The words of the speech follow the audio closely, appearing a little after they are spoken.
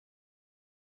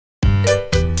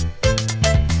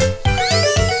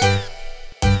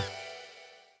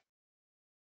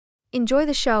Enjoy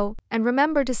the show, and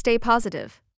remember to stay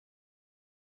positive.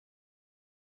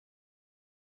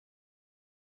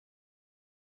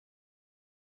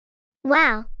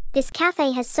 Wow, this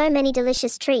cafe has so many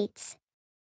delicious treats.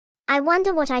 I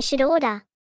wonder what I should order.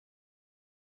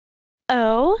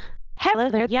 Oh, hello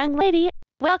there, young lady.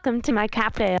 Welcome to my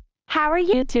cafe. How are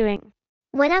you doing?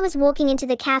 When I was walking into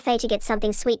the cafe to get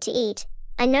something sweet to eat,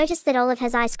 I noticed that Olive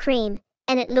has ice cream,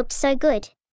 and it looked so good.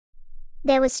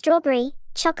 There was strawberry,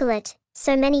 chocolate,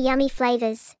 so many yummy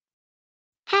flavors.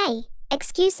 Hey,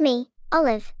 excuse me,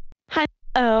 Olive. Hi.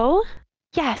 Oh,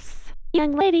 yes,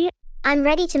 young lady. I'm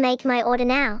ready to make my order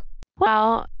now.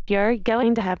 Well, you're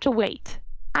going to have to wait.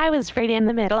 I was right in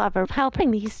the middle of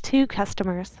helping these two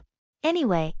customers.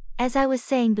 Anyway, as I was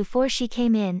saying before she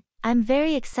came in, I'm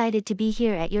very excited to be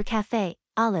here at your cafe,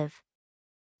 Olive.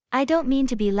 I don't mean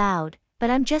to be loud,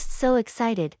 but I'm just so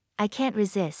excited, I can't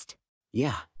resist.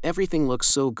 Yeah, everything looks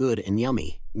so good and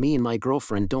yummy. Me and my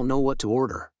girlfriend don't know what to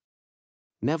order.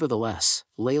 Nevertheless,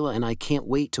 Layla and I can't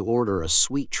wait to order a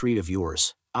sweet treat of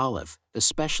yours, Olive,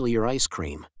 especially your ice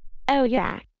cream. Oh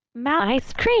yeah, my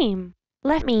ice cream.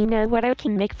 Let me know what I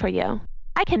can make for you.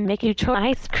 I can make you try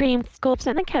ice cream scoops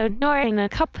in a cone or in a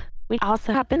cup. We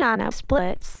also have banana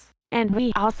splits. And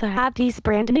we also have these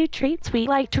brand new treats we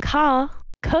like to call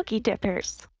cookie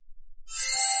dippers.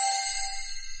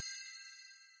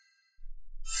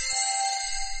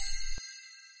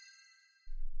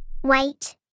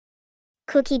 Wait.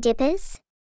 Cookie dippers?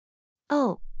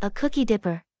 Oh, a cookie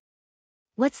dipper.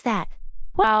 What's that?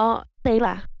 Well,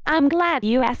 Layla, I'm glad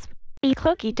you asked. A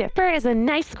cookie dipper is a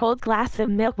nice cold glass of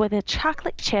milk with a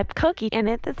chocolate chip cookie in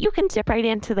it that you can dip right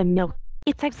into the milk.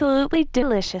 It's absolutely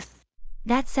delicious.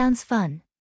 That sounds fun.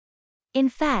 In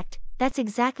fact, that's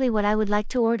exactly what I would like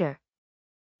to order.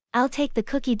 I'll take the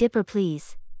cookie dipper,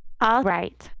 please. All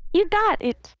right, you got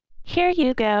it. Here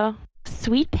you go.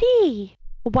 Sweet pea.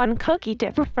 One cookie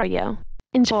dipper for you.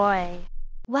 Enjoy.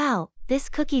 Wow, this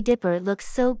cookie dipper looks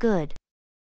so good.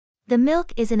 The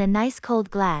milk is in a nice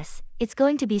cold glass. It's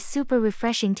going to be super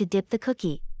refreshing to dip the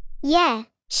cookie. Yeah,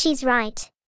 she's right.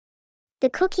 The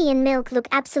cookie and milk look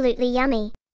absolutely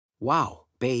yummy. Wow,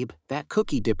 babe, that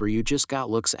cookie dipper you just got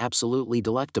looks absolutely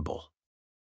delectable.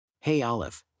 Hey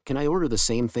Olive, can I order the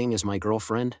same thing as my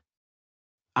girlfriend?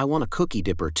 I want a cookie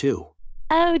dipper too.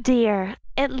 Oh dear,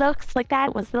 it looks like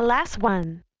that was the last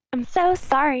one. I'm so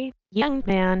sorry, young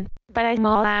man, but I'm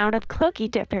all out of cookie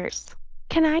dippers.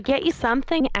 Can I get you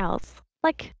something else?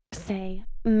 Like, say,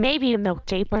 maybe a milk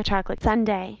tape or chocolate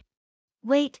sundae?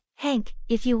 Wait, Hank,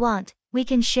 if you want, we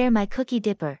can share my cookie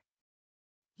dipper.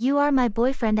 You are my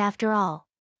boyfriend after all.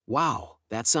 Wow,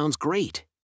 that sounds great.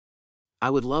 I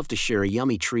would love to share a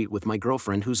yummy treat with my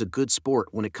girlfriend who's a good sport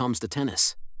when it comes to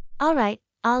tennis. Alright,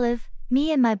 Olive,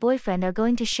 me and my boyfriend are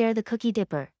going to share the cookie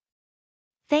dipper.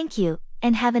 Thank you,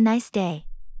 and have a nice day.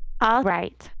 All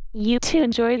right, you two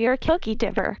enjoy your cookie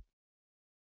dipper.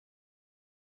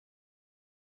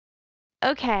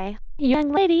 Okay,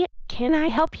 young lady, can I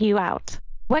help you out?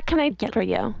 What can I get for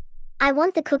you? I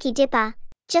want the cookie dipper,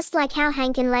 just like how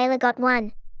Hank and Layla got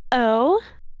one. Oh,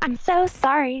 I'm so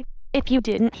sorry. If you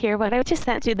didn't hear what I just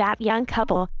said to that young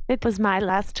couple, it was my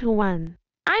last one.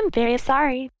 I'm very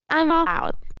sorry. I'm all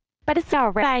out. But it's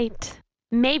all right.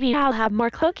 Maybe I'll have more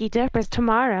cookie dippers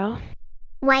tomorrow.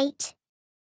 Wait.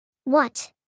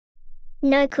 What?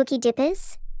 No cookie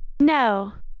dippers?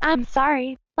 No, I'm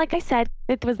sorry. Like I said,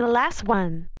 it was the last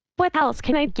one. What else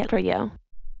can I get for you?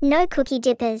 No cookie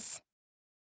dippers.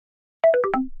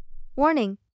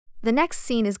 Warning. The next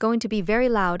scene is going to be very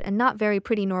loud and not very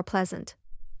pretty nor pleasant.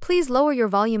 Please lower your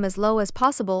volume as low as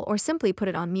possible or simply put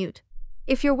it on mute.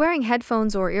 If you're wearing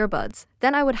headphones or earbuds,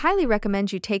 then I would highly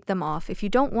recommend you take them off if you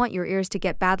don't want your ears to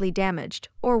get badly damaged,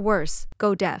 or worse,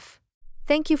 go deaf.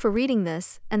 Thank you for reading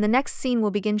this, and the next scene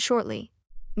will begin shortly.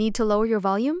 Need to lower your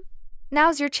volume?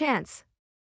 Now's your chance.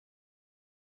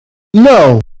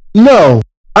 No, no,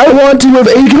 I want to have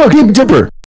a cookie dipper.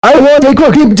 I want a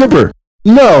cookie dipper.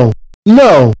 No,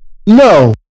 no,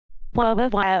 no.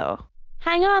 Whoa.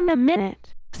 Hang on a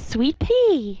minute. Sweet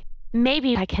pea.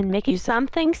 Maybe I can make you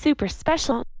something super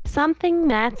special, something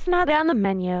that's not on the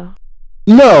menu.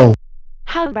 No,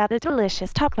 How about a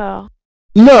delicious taco?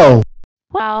 no.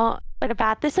 Well, what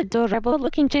about this adorable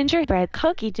looking gingerbread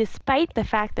cookie despite the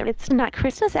fact that it's not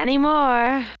Christmas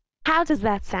anymore? How does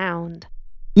that sound?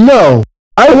 No,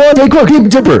 I want a cookie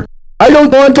dipper. I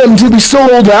don't want them to be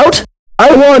sold out.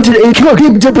 I wanted a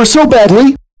cookie dipper so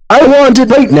badly. I want it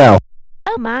right now.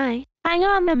 Oh my, hang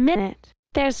on a minute.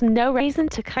 There's no reason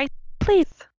to cry.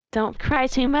 Please, don't cry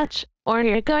too much, or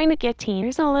you're going to get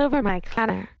tears all over my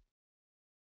counter.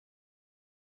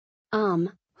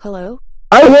 Hello?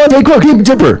 I want a cookie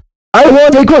dipper. I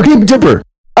want a cookie dipper.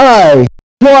 I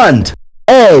want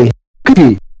a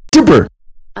cookie dipper.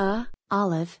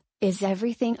 Olive, is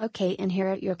everything okay in here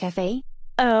at your cafe?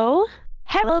 Oh,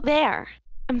 hello there.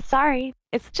 I'm sorry,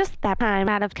 it's just that I'm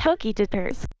out of cookie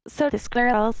dippers, so this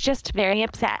girl's just very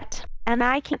upset, and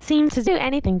I can't seem to do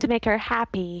anything to make her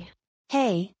happy.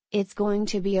 Hey, it's going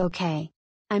to be okay.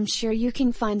 I'm sure you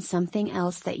can find something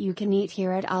else that you can eat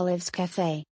here at Olive's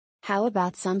Cafe. How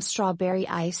about some strawberry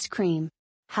ice cream?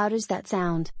 How does that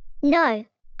sound? No,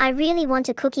 I really want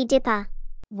a cookie dipper.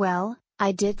 Well,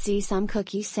 I did see some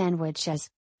cookie sandwiches.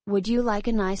 Would you like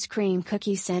an ice cream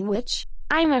cookie sandwich?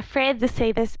 I'm afraid to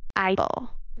say this, Ible,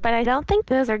 but I don't think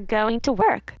those are going to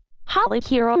work. Holly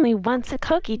here only wants a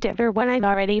cookie dipper when I'm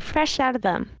already fresh out of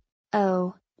them.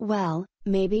 Oh, well,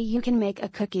 maybe you can make a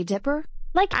cookie dipper?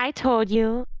 Like I told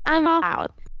you, I'm all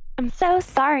out. I'm so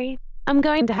sorry. I'm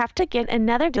going to have to get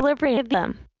another delivery of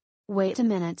them. Wait a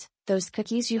minute, those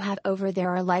cookies you have over there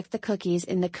are like the cookies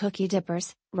in the cookie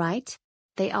dippers, right?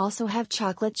 They also have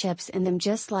chocolate chips in them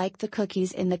just like the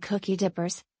cookies in the cookie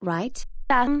dippers, right?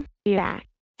 Yeah.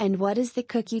 And what is the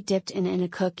cookie dipped in a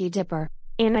cookie dipper?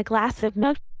 In a glass of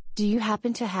milk? Do you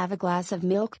happen to have a glass of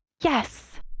milk?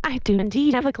 Yes, I do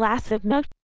indeed have a glass of milk.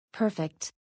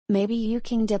 Perfect. Maybe you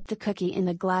can dip the cookie in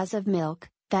the glass of milk,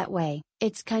 that way,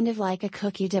 it's kind of like a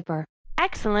cookie dipper.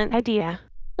 Excellent idea.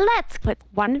 Let's put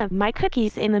one of my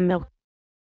cookies in the milk.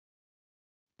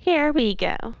 Here we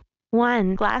go.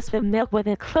 1 glass of milk with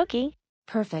a cookie.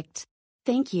 Perfect.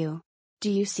 Thank you. Do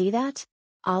you see that?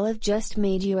 Olive just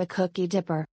made you a cookie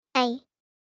dipper. A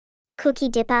cookie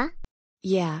dipper?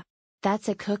 Yeah. That's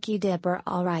a cookie dipper,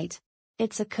 alright.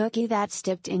 It's a cookie that's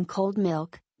dipped in cold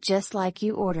milk, just like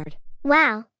you ordered.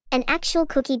 Wow, an actual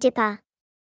cookie dipper.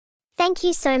 Thank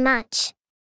you so much.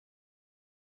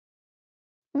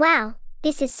 Wow,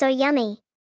 this is so yummy.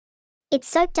 It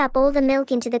soaked up all the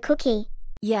milk into the cookie.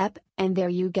 Yep, and there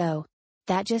you go.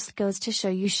 That just goes to show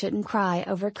you shouldn't cry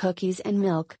over cookies and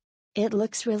milk. It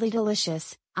looks really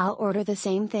delicious. I'll order the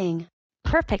same thing.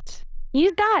 Perfect.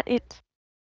 You got it.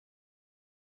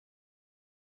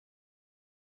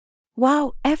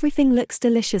 Wow, everything looks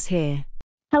delicious here.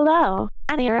 Hello,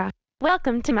 Anira.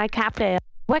 Welcome to my cafe.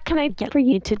 What can I get for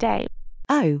you today?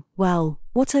 Oh, well,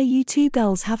 what are you two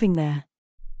girls having there?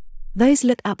 Those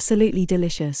look absolutely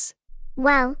delicious.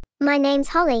 Well, my name's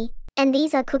Holly, and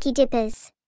these are cookie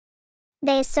dippers.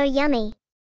 They are so yummy.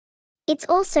 It's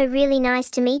also really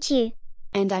nice to meet you.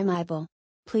 And I'm Ible.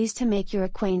 Pleased to make your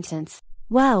acquaintance.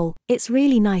 Well, it's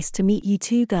really nice to meet you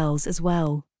two girls as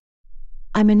well.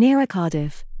 I'm Anira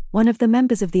Cardiff, one of the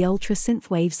members of the Ultra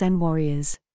Synthwave Zen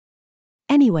Warriors.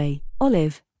 Anyway,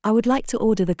 Olive, I would like to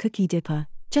order the cookie dipper,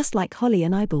 just like Holly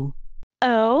and Ible.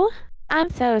 Oh, I'm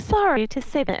so sorry to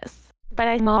say this, but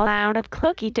I'm all out of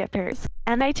cookie dippers,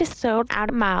 and I just sold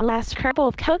out my last couple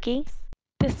of cookies.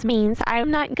 This means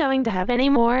I'm not going to have any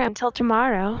more until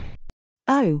tomorrow.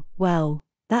 Oh, well,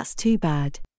 that's too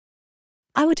bad.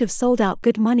 I would have sold out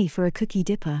good money for a cookie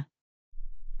dipper.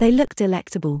 They look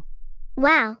delectable.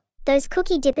 Wow, those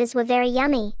cookie dippers were very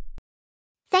yummy.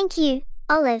 Thank you,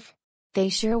 Olive. They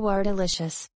sure were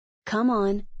delicious. Come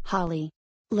on, Holly.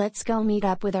 Let's go meet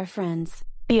up with our friends.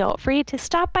 Feel free to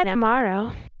stop by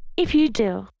tomorrow. If you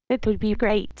do, it would be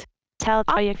great. Tell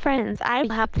all your friends I will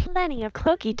have plenty of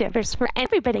cookie dippers for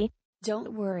everybody.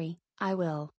 Don't worry, I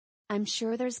will. I'm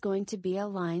sure there's going to be a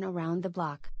line around the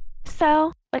block.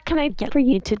 So, what can I get for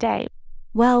you today?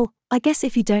 Well, I guess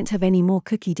if you don't have any more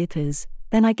cookie dippers,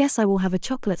 then I guess I will have a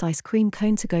chocolate ice cream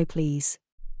cone to go, please.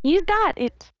 You got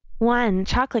it. 1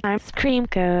 chocolate ice cream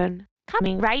cone.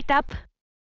 Coming right up.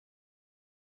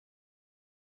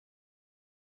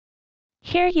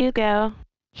 Here you go.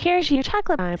 Here's your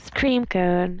chocolate ice cream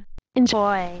cone.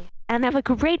 Enjoy, and have a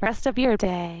great rest of your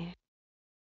day.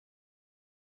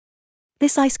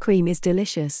 This ice cream is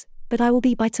delicious, but I will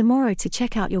be by tomorrow to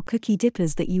check out your cookie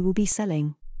dippers that you will be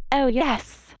selling. Oh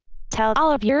yes. Tell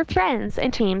all of your friends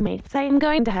and teammates I am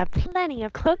going to have plenty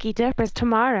of cookie dippers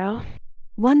tomorrow.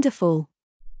 Wonderful.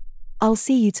 I'll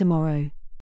see you tomorrow.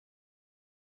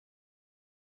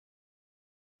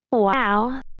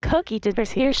 Wow, cookie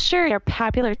dippers here sure are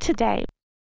popular today.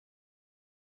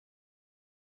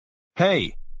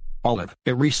 Hey, Olive,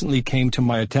 it recently came to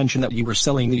my attention that you were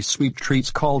selling these sweet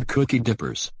treats called cookie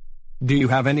dippers. Do you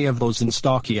have any of those in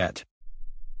stock yet?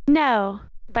 No,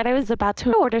 but I was about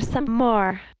to order some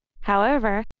more.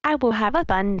 However, I will have a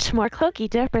bunch more cookie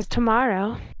dippers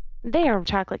tomorrow. They are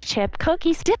chocolate chip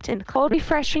cookies dipped in cold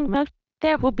refreshing milk.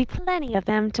 There will be plenty of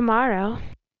them tomorrow.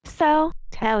 So,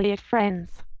 tell your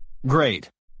friends. Great.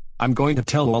 I'm going to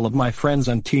tell all of my friends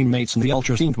and teammates in the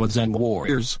Ultra Synthwave Zen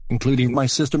Warriors, including my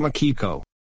sister Makiko.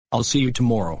 I'll see you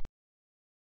tomorrow.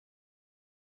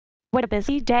 What a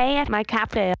busy day at my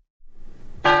cafe.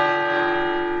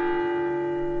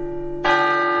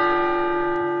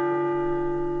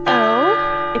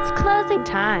 Oh, it's closing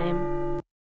time.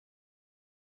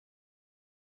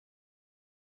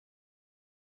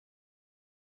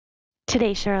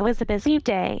 Today sure was a busy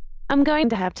day. I'm going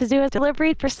to have to do a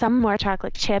delivery for some more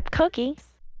chocolate chip cookies.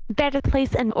 Better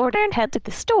place an order and head to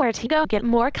the store to go get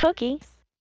more cookies.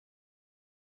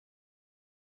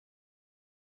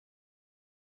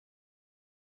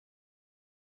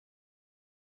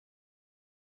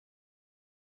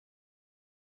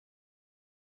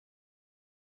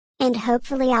 And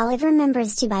hopefully Olive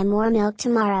remembers to buy more milk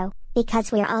tomorrow,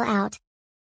 because we're all out.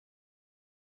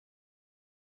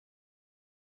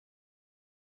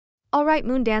 Alright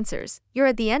Moon Dancers, you're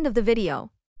at the end of the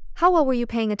video. How well were you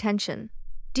paying attention?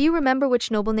 Do you remember which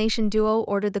Noble Nation duo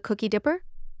ordered the cookie dipper?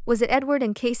 Was it Edward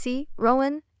and Casey,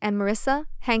 Rowan and Marissa,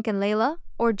 Hank and Layla,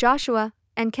 or Joshua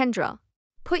and Kendra?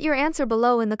 Put your answer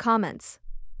below in the comments.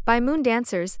 Bye Moon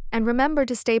Dancers, and remember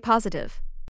to stay positive.